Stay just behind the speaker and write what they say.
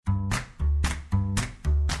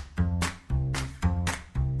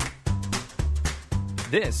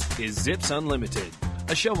This is Zips Unlimited,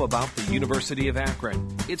 a show about the University of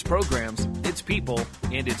Akron, its programs, its people,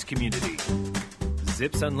 and its community.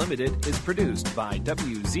 Zips Unlimited is produced by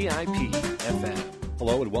WZIP-FM.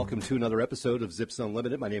 Hello and welcome to another episode of Zips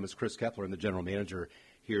Unlimited. My name is Chris Kepler. I'm the general manager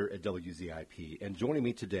here at WZIP. And joining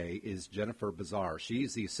me today is Jennifer Bazar.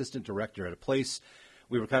 She's the assistant director at a place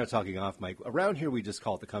we were kind of talking off, Mike. Around here we just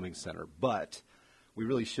call it the Cummings Center, but we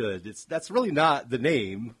really should. That's really not the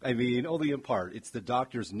name. I mean, only in part. It's the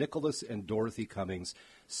Doctors Nicholas and Dorothy Cummings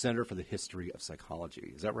Center for the History of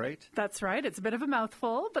Psychology. Is that right? That's right. It's a bit of a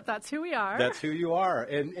mouthful, but that's who we are. That's who you are.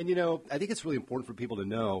 And you know, I think it's really important for people to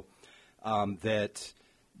know that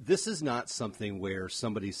this is not something where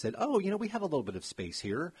somebody said, oh, you know, we have a little bit of space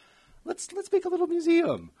here. Let's make a little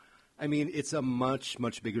museum. I mean, it's a much,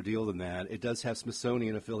 much bigger deal than that. It does have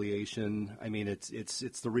Smithsonian affiliation. I mean, it's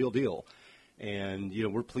the real deal. And, you know,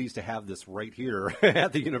 we're pleased to have this right here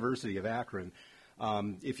at the University of Akron.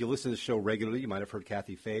 If you listen to the show regularly, you might have heard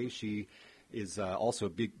Kathy Fay. She is also a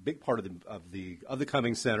big part of the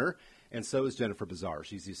Cummings Center, and so is Jennifer Bazar.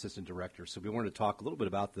 She's the assistant director. So we wanted to talk a little bit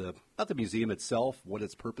about the museum itself, what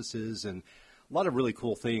its purpose is, and a lot of really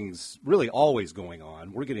cool things really always going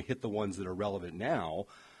on. We're going to hit the ones that are relevant now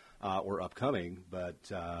or upcoming, but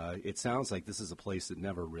it sounds like this is a place that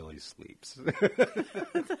never really sleeps.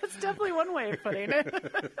 That's definitely one way of putting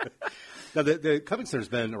it. Now, the Cummings Center's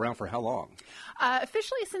been around for how long?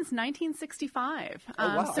 Officially since 1965.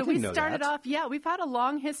 Oh, wow. So I we didn't know started that. off, we've had a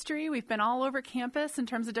long history. We've been all over campus in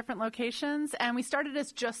terms of different locations, and we started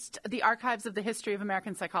as just the archives of the history of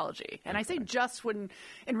American psychology. And I say just when,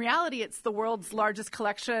 in reality, it's the world's largest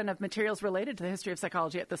collection of materials related to the history of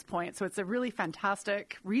psychology at this point. So it's a really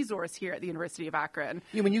fantastic resource here at the University of Akron.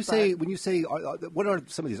 Yeah, when you say, what are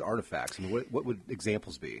some of these artifacts? I mean, what would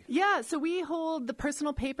examples be? Yeah, so we hold the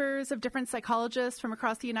personal papers of different psychologists from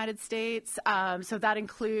across the United States. So that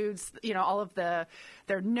includes, you know, all of their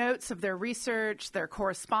notes of their research, their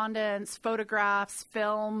correspondence, photographs,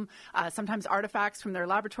 film, sometimes artifacts from their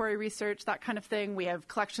laboratory research, that kind of thing. We have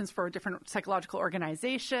collections for different psychological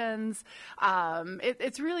organizations.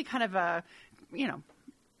 It's really kind of a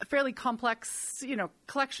fairly complex,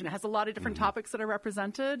 collection. It has a lot of different topics that are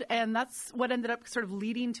represented, and that's what ended up sort of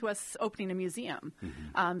leading to us opening a museum.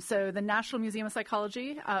 So the National Museum of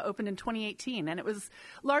Psychology opened in 2018, and it was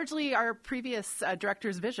largely our previous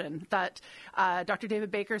director's vision that Dr. David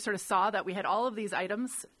Baker sort of saw that we had all of these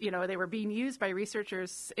items. They were being used by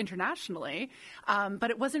researchers internationally, but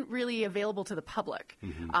it wasn't really available to the public.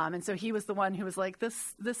 And so he was the one who was like,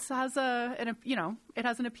 this has it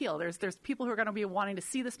has an appeal. There's people who are going to be wanting to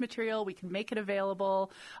see this material. We can make it available,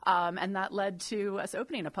 and that led to us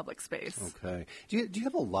opening a public space. Okay. Do you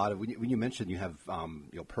have a lot of when you mentioned you have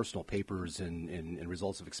personal papers and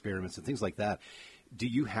results of experiments and things like that? Do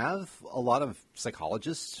you have a lot of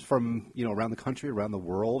psychologists from around the country, around the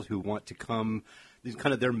world, who want to come? These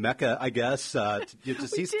kind of their mecca, I guess, to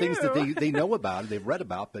see things that they know about, they've read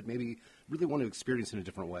about, but maybe really want to experience in a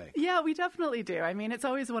different way. Yeah, we definitely do. I mean, it's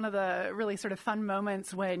always one of the really sort of fun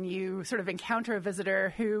moments when you sort of encounter a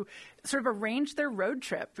visitor who sort of arranged their road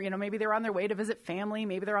trip. Maybe they're on their way to visit family,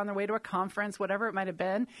 maybe they're on their way to a conference, whatever it might have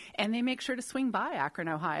been, and they make sure to swing by Akron,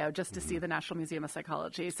 Ohio, just to see the National Museum of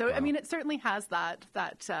Psychology. So, wow. I mean, it certainly has that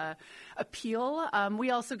appeal.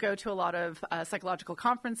 We also go to a lot of psychological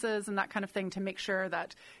conferences and that kind of thing to make sure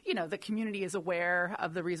that, the community is aware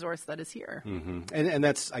of the resource that is here. And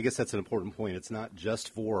I guess that's an important point. It's not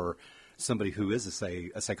just for somebody who is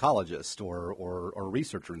a psychologist or a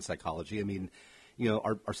researcher in psychology. I mean,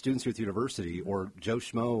 our students here at the university or Joe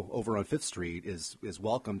Schmo over on 5th Street is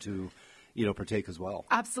welcome to partake as well.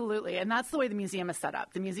 Absolutely. And that's the way the museum is set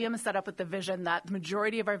up. The museum is set up with the vision that the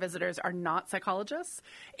majority of our visitors are not psychologists,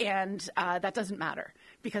 and that doesn't matter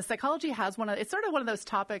because psychology has it's sort of one of those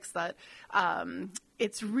topics that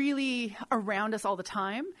it's really around us all the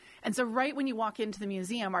time. And so right when you walk into the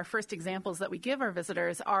museum, our first examples that we give our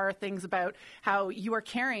visitors are things about how you are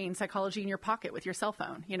carrying psychology in your pocket with your cell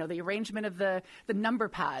phone. The arrangement of the number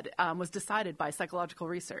pad was decided by psychological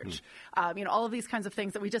research. All of these kinds of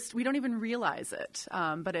things that we don't even realize it.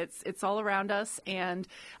 But it's all around us, and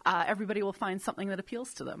everybody will find something that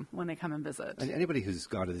appeals to them when they come and visit. And anybody who's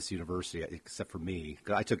gone to this university, except for me,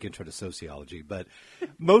 I took intro to sociology, but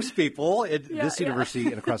most people at this university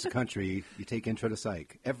and across the country, you take intro to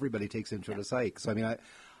psych. Everybody takes intro to psych. So, I mean,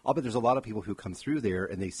 I'll bet there's a lot of people who come through there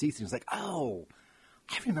and they see things like, oh,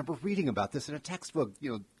 I remember reading about this in a textbook,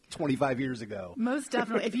 25 years ago. Most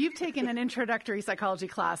definitely. If you've taken an introductory psychology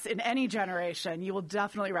class in any generation, you will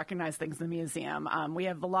definitely recognize things in the museum. We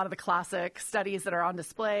have a lot of the classic studies that are on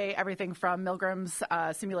display, everything from Milgram's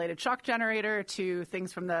simulated shock generator to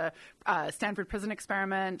things from the Stanford prison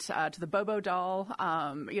experiment to the Bobo doll,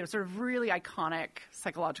 sort of really iconic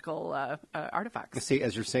psychological artifacts. See,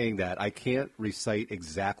 as you're saying that, I can't recite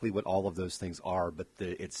exactly what all of those things are, but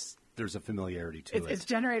there's a familiarity to it. It's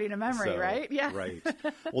generating a memory, right? Yeah. Right.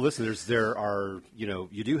 Well, listen, there are,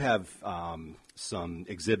 you do have some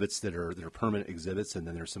exhibits that are permanent exhibits, and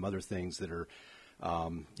then there's some other things that are,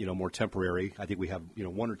 more temporary. I think we have,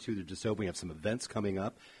 one or two that are just open. We have some events coming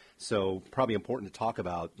up. So probably important to talk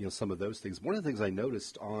about, some of those things. One of the things I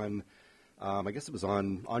noticed on, I guess it was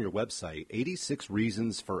on your website, 86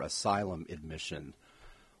 Reasons for Asylum Admission.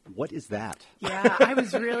 What is that? Yeah, I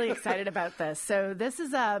was really excited about this. So this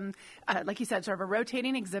is, like you said, sort of a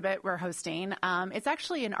rotating exhibit we're hosting. It's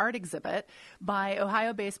actually an art exhibit by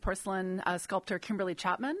Ohio-based porcelain sculptor Kimberly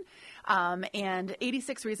Chapman. And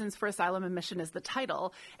 86 Reasons for Asylum Admission is the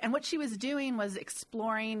title. And what she was doing was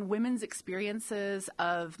exploring women's experiences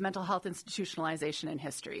of mental health institutionalization in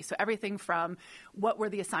history. So everything from what were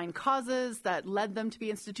the assigned causes that led them to be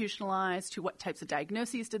institutionalized to what types of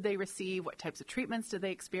diagnoses did they receive, what types of treatments did they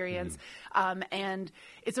experience. And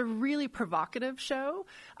it's a really provocative show.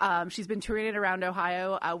 She's been touring it around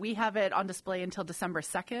Ohio. We have it on display until December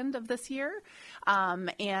 2nd of this year.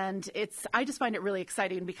 And I just find it really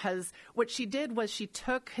exciting because what she did was she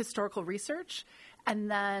took historical research and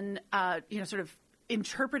then, sort of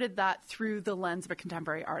interpreted that through the lens of a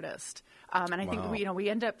contemporary artist. And I think we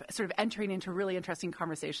end up sort of entering into really interesting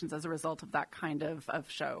conversations as a result of that kind of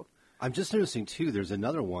show. I'm just noticing, too, there's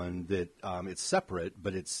another one that it's separate,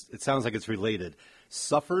 but it sounds like it's related.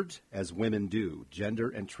 Suffered as Women Do, Gender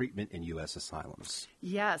and Treatment in U.S. Asylums.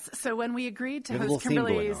 Yes. So when we agreed to host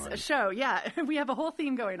Kimberly's show, we have a whole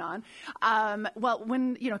theme going on.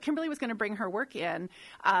 When Kimberly was going to bring her work in,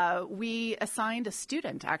 we assigned a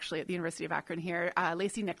student, actually, at the University of Akron here,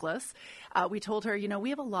 Lacey Nicholas. We told her, we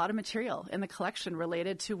have a lot of material in the collection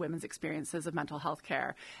related to women's experiences of mental health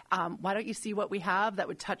care. Why don't you see what we have that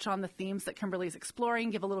would touch on the themes that Kimberly's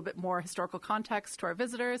exploring, give a little bit more historical context to our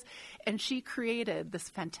visitors? And she created this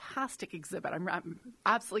fantastic exhibit. I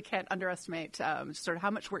absolutely can't underestimate sort of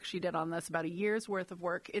how much work she did on this, about a year's worth of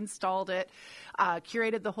work, installed it,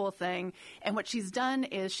 curated the whole thing. And what she's done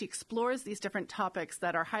is she explores these different topics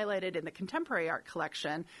that are highlighted in the contemporary art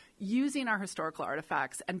collection using our historical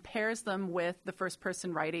artifacts and pairs them with the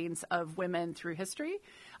first-person writings of women through history,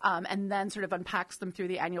 and then sort of unpacks them through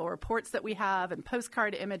the annual reports that we have and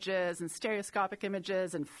postcard images and stereoscopic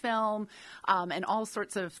images and film and all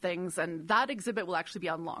sorts of things. And that exhibit will actually be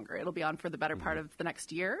on longer. It'll be on for the better part of the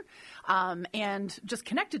next year. And just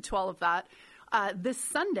connected to all of that, this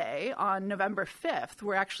Sunday on November 5th,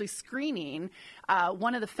 we're actually screening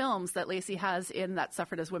one of the films that Lacey has in that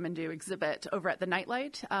Suffered as Women Do exhibit over at the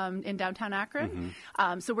Nightlight in downtown Akron.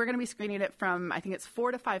 So we're going to be screening it from, I think it's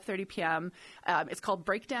 4 to 5:30 p.m. It's called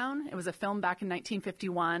Breakdown. It was a film back in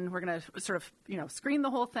 1951. We're going to sort of, screen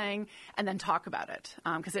the whole thing and then talk about it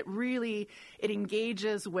because it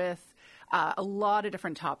engages with a lot of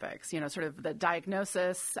different topics, sort of the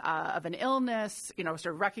diagnosis of an illness, sort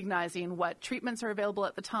of recognizing what treatments are available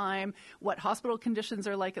at the time, what hospital conditions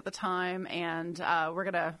are like at the time, and we're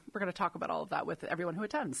gonna talk about all of that with everyone who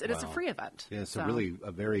attends. It is a free event. Yeah, it's really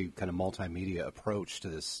a very kind of multimedia approach to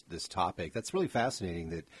this topic. That's really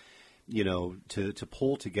fascinating. That to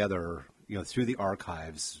pull together through the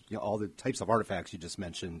archives all the types of artifacts you just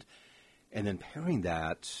mentioned, and then pairing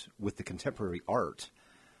that with the contemporary art.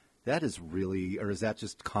 That is really, or is that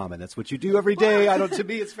just common? That's what you do every day. To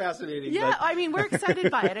me, it's fascinating. Yeah, we're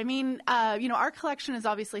excited by it. Our collection is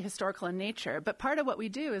obviously historical in nature, but part of what we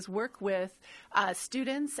do is work with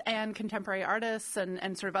students and contemporary artists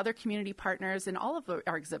and sort of other community partners in all of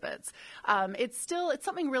our exhibits. It's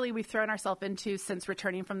something really we've thrown ourselves into since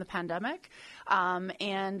returning from the pandemic.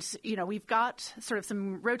 We've got sort of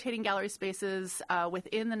some rotating gallery spaces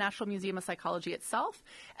within the National Museum of Psychology itself.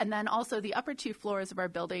 And then also the upper two floors of our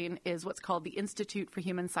building is what's called the Institute for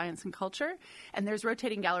Human Science and Culture. And there's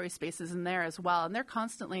rotating gallery spaces in there as well. And they're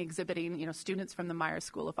constantly exhibiting, students from the Myers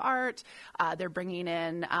School of Art. They're bringing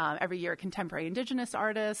in every year contemporary Indigenous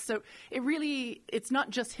artists. So it's not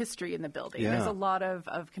just history in the building. Yeah. There's a lot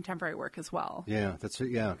of contemporary work as well. Yeah,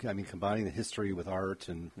 combining the history with art,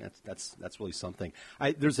 and that's really something.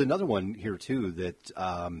 There's another one here, too, that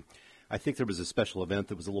I think there was a special event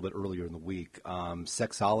that was a little bit earlier in the week,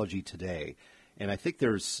 Sexology Today. And I think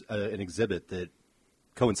there's an exhibit that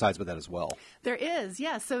coincides with that as well. There is,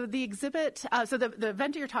 yeah. So the exhibit, the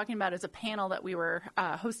event you're talking about is a panel that we were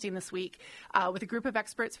hosting this week with a group of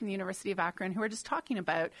experts from the University of Akron who are just talking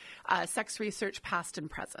about sex research past and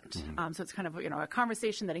present. So it's kind of a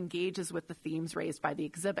conversation that engages with the themes raised by the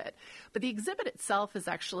exhibit. But the exhibit itself is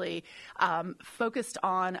actually focused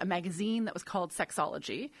on a magazine that was called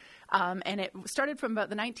Sexology. And it started from about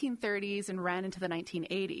the 1930s and ran into the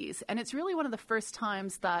 1980s. And it's really one of the first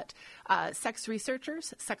times that sex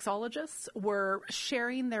researchers, sexologists, were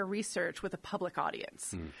sharing their research with a public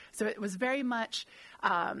audience. So it was very much,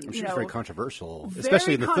 I'm sure it's very controversial, very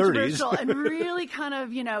especially in the 30s. And really kind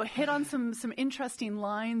of, hit on some interesting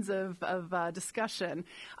lines of discussion.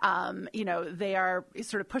 They are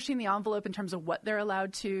sort of pushing the envelope in terms of what they're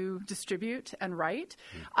allowed to distribute and write.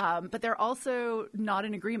 But they're also not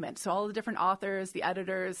in agreement. So all the different authors, the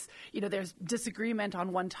editors, there's disagreement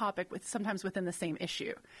on one topic sometimes within the same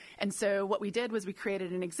issue. And so what we did was we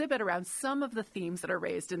created an exhibit around some of the themes that are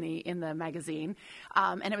raised in the magazine.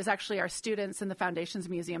 And it was actually our students in the Foundations,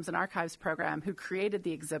 Museums, and Archives program who created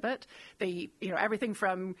the exhibit. They, everything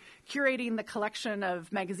from curating the collection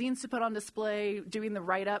of magazines to put on display, doing the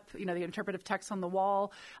write-up, the interpretive text on the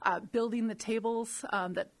wall, building the tables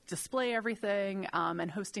that display everything,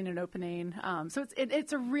 and hosting an opening. So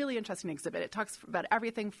it's a really interesting exhibit. It talks about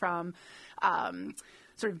everything from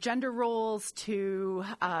sort of gender roles to,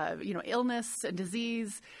 illness and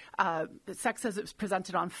disease, sex as it's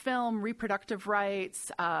presented on film, reproductive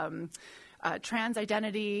rights, trans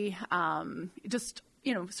identity, just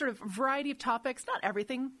sort of variety of topics. Not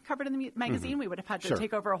everything covered in the magazine. We would have had to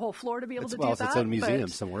take over a whole floor to be able to do that. It's its own museum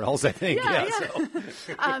somewhere else, I think. Yeah. So.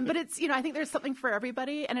 But it's, I think there's something for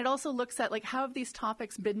everybody. And it also looks at, how have these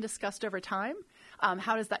topics been discussed over time?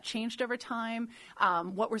 How has that changed over time?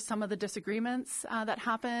 What were some of the disagreements that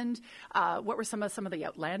happened? What were some of the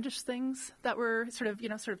outlandish things that were sort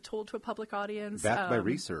of told to a public audience? Backed by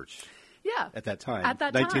research. Yeah. At that time.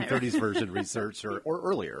 1930s version research or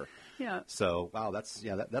earlier. Yeah. So, wow, that's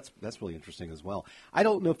really interesting as well. I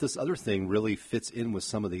don't know if this other thing really fits in with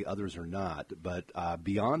some of the others or not, but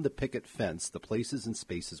beyond the picket fence, the places and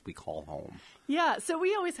spaces we call home. Yeah, so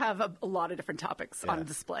we always have a lot of different topics on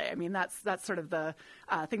display. I mean, that's sort of the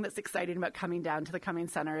thing that's exciting about coming down to the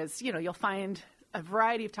Cummings Center is, you'll find a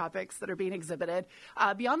variety of topics that are being exhibited.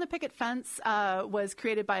 Beyond the Picket Fence was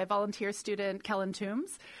created by a volunteer student, Kellen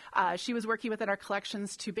Toombs. She was working within our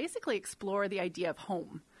collections to basically explore the idea of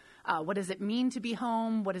home. What does it mean to be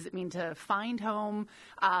home? What does it mean to find home?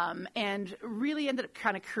 And really ended up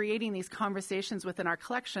kind of creating these conversations within our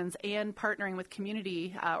collections and partnering with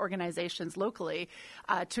community organizations locally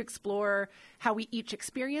to explore how we each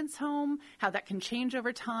experience home, how that can change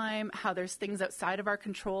over time, how there's things outside of our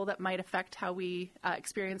control that might affect how we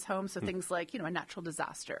experience home. So things like, a natural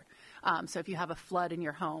disaster. So if you have a flood in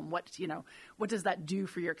your home, what does that do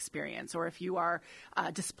for your experience? Or if you are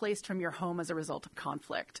displaced from your home as a result of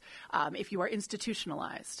conflict, if you are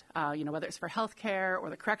institutionalized, whether it's for healthcare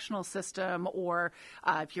or the correctional system, or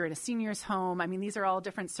if you're in a senior's home. I mean, these are all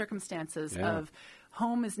different circumstances of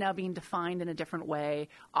home is now being defined in a different way,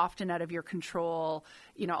 often out of your control,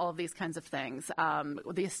 all of these kinds of things.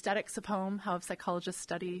 The aesthetics of home, how have psychologists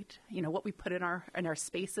studied, what we put in our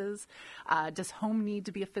spaces. Does home need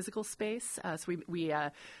to be a physical space? So we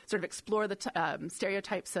sort of explore the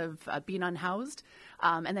stereotypes of being unhoused,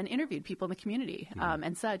 and then interviewed people in the community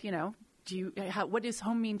and said, what does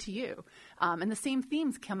home mean to you? And the same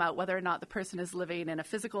themes come out whether or not the person is living in a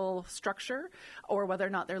physical structure or whether or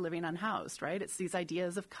not they're living unhoused, right? It's these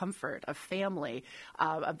ideas of comfort, of family,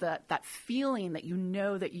 of that feeling that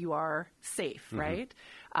that you are safe, right?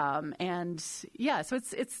 So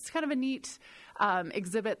it's kind of a neat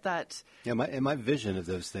exhibit that... Yeah, my vision of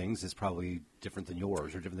those things is probably different than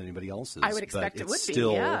yours or different than anybody else's. I would expect it would be,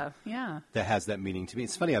 still yeah. That has that meaning to me.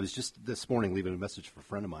 It's funny, I was just this morning leaving a message for a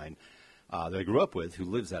friend of mine that I grew up with who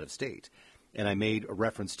lives out of state. And I made a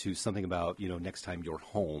reference to something about, next time you're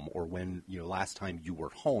home or when, last time you were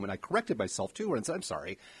home. And I corrected myself too and said, I'm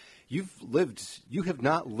sorry, you have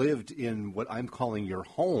not lived in what I'm calling your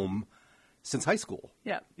home since high school.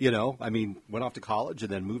 Yeah. Went off to college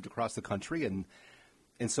and then moved across the country. And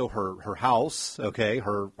so her house,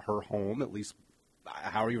 her home, at least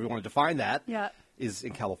however you want to define that, is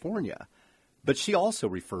in California. But she also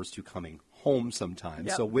refers to coming home sometimes.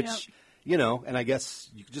 Yep. So and I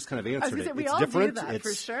guess you just kind of answered it. We it's all different. do that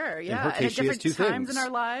for sure. In Yeah, her and case, at different she has two times things. in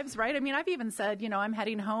our lives, right? I mean, I've even said, I'm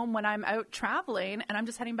heading home when I'm out traveling, and I'm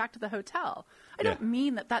just heading back to the hotel. I don't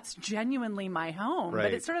mean that that's genuinely my home,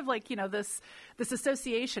 but it's sort of like this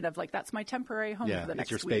association of that's my temporary home for the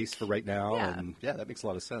next week. It's your space for right now, Yeah. and that makes a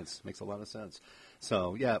lot of sense.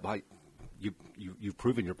 So you've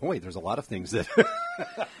proven your point. There's a lot of things that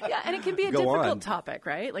yeah, and it can be a Go difficult on. topic,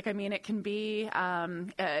 right? Like, I mean, it can be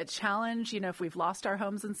a challenge, if we've lost our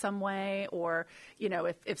homes in some way, or,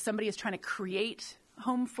 if somebody is trying to create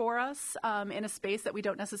home for us in a space that we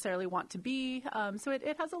don't necessarily want to be. So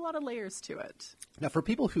it has a lot of layers to it. Now, for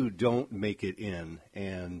people who don't make it in,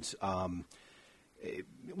 and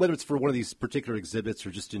whether it's for one of these particular exhibits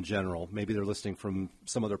or just in general, maybe they're listening from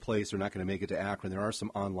some other place, they're not going to make it to Akron, there are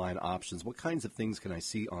some online options. What kinds of things can I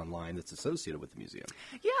see online that's associated with the museum?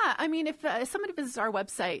 Yeah, I mean, if somebody visits our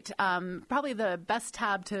website, probably the best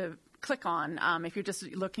tab to click on, if you're just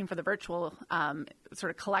looking for the virtual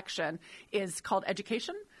sort of collection, is called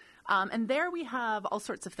Education. And there we have all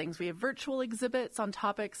sorts of things. We have virtual exhibits on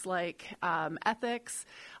topics like ethics.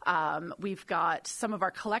 We've got some of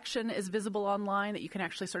our collection is visible online that you can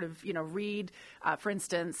actually sort of, read. For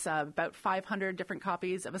instance, about 500 different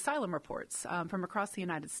copies of asylum reports from across the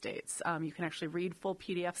United States. You can actually read full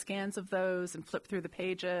PDF scans of those and flip through the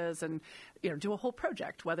pages and, do a whole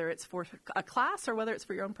project, whether it's for a class or whether it's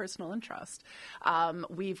for your own personal interest.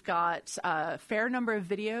 We've got a fair number of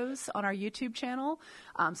videos on our YouTube channel.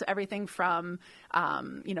 So everything from,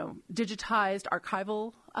 digitized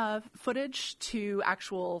archival footage to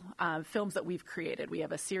actual films that we've created. We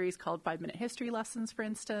have a series called 5-Minute History Lessons, for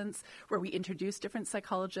instance, where we introduce different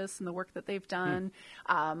psychologists and the work that they've done.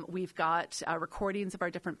 We've got recordings of our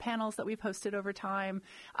different panels that we've hosted over time,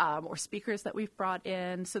 or speakers that we've brought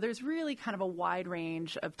in. So there's really kind of a wide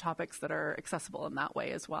range of topics that are accessible in that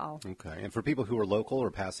way as well. Okay. And for people who are local or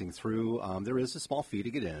passing through, there is a small fee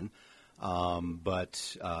to get in.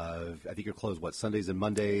 But I think you're closed, Sundays and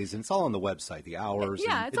Mondays? And it's all on the website, the hours.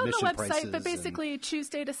 Yeah, and it's on the admission website, prices but basically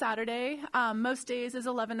Tuesday to Saturday. Most days is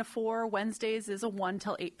 11 to 4. Wednesdays is a 1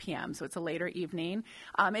 till 8 p.m., so it's a later evening.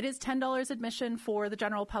 It is $10 admission for the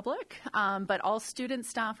general public, but all students,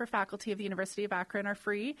 staff, or faculty of the University of Akron are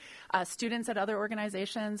free. Students at other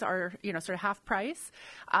organizations are, sort of half price.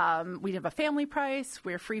 We have a family price.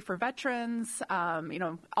 We're free for veterans.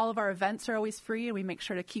 All of our events are always free, and we make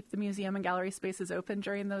sure to keep the museum and gallery spaces open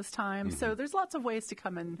during those times. So there's lots of ways to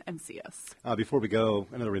come in and see us. Before we go,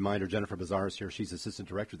 another reminder, Jennifer Bazar is here. She's Assistant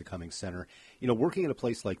Director of the Cummings Center. Working in a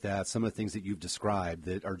place like that, some of the things that you've described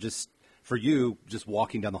that are just, for you, just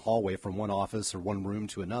walking down the hallway from one office or one room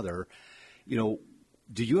to another, do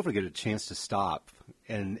you ever get a chance to stop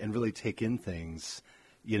and really take in things,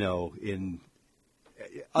 in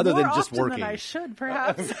other More than just often working? than I should,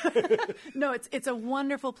 perhaps. No, it's a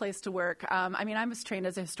wonderful place to work. I was trained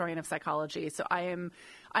as a historian of psychology, so I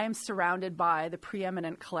am surrounded by the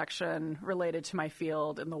preeminent collection related to my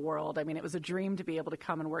field in the world. It was a dream to be able to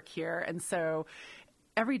come and work here, and so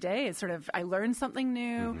every day is sort of, I learn something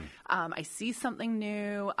new, I see something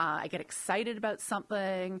new, I get excited about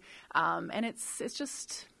something, and it's a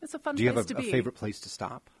fun place to be. Do you have a favorite place to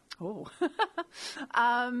stop? Oh,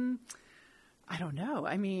 I don't know.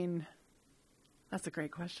 That's a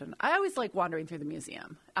great question. I always like wandering through the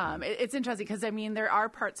museum. It's interesting because, there are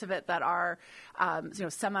parts of it that are,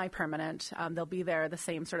 semi-permanent. They'll be there the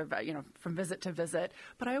same sort of, from visit to visit.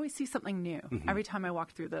 But I always see something new every time I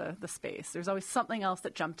walk through the space. There's always something else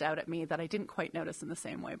that jumped out at me that I didn't quite notice in the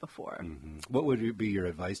same way before. What would be your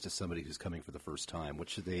advice to somebody who's coming for the first time? How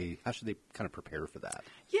should they kind of prepare for that?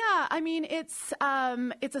 Yeah, it's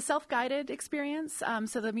a self-guided experience.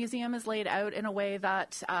 So the museum is laid out in a way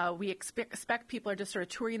that we expect people are just sort of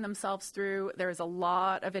touring themselves through. There's a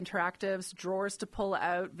lot of interactives, drawers to pull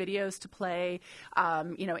out, videos to play,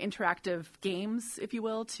 interactive games, if you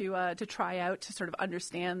will, to try out to sort of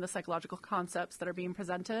understand the psychological concepts that are being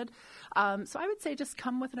presented. So I would say just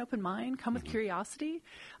come with an open mind, come with curiosity,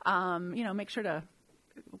 make sure to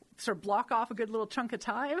sort of block off a good little chunk of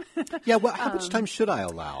time. Yeah, well, how much time should I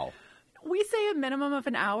allow? We say a minimum of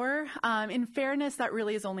an hour. In fairness, that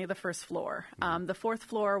really is only the first floor. The fourth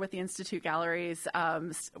floor with the Institute galleries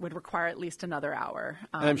would require at least another hour.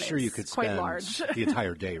 And I'm sure you could quite spend large. the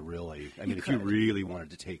entire day, really. If you really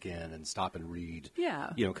wanted to take in and stop and read,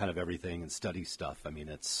 kind of everything and study stuff.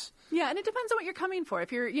 It's... Yeah, and it depends on what you're coming for.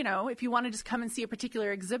 If you're, if you want to just come and see a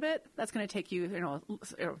particular exhibit, that's going to take you,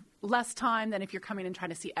 less time than if you're coming and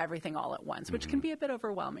trying to see everything all at once, which can be a bit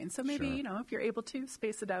overwhelming. So maybe, Sure. If you're able to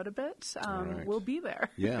space it out a bit, Right. we'll be there.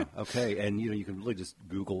 Yeah, okay. And, you can really just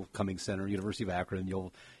Google Cummings Center, University of Akron.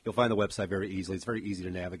 You'll find the website very easily. It's very easy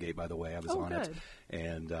to navigate, by the way. I was on good. it.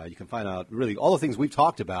 And you can find out really all the things we've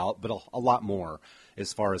talked about, but a lot more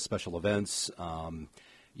as far as special events,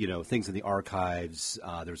 things in the archives.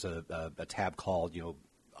 There's a tab called,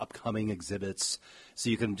 upcoming exhibits. So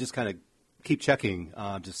you can just kind of keep checking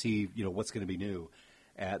to see, what's going to be new.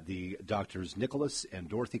 at the Drs. Nicholas and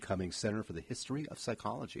Dorothy Cummings Center for the History of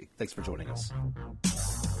Psychology. Thanks for joining us.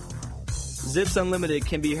 Zips Unlimited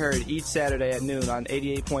can be heard each Saturday at noon on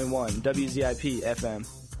 88.1 WZIP FM.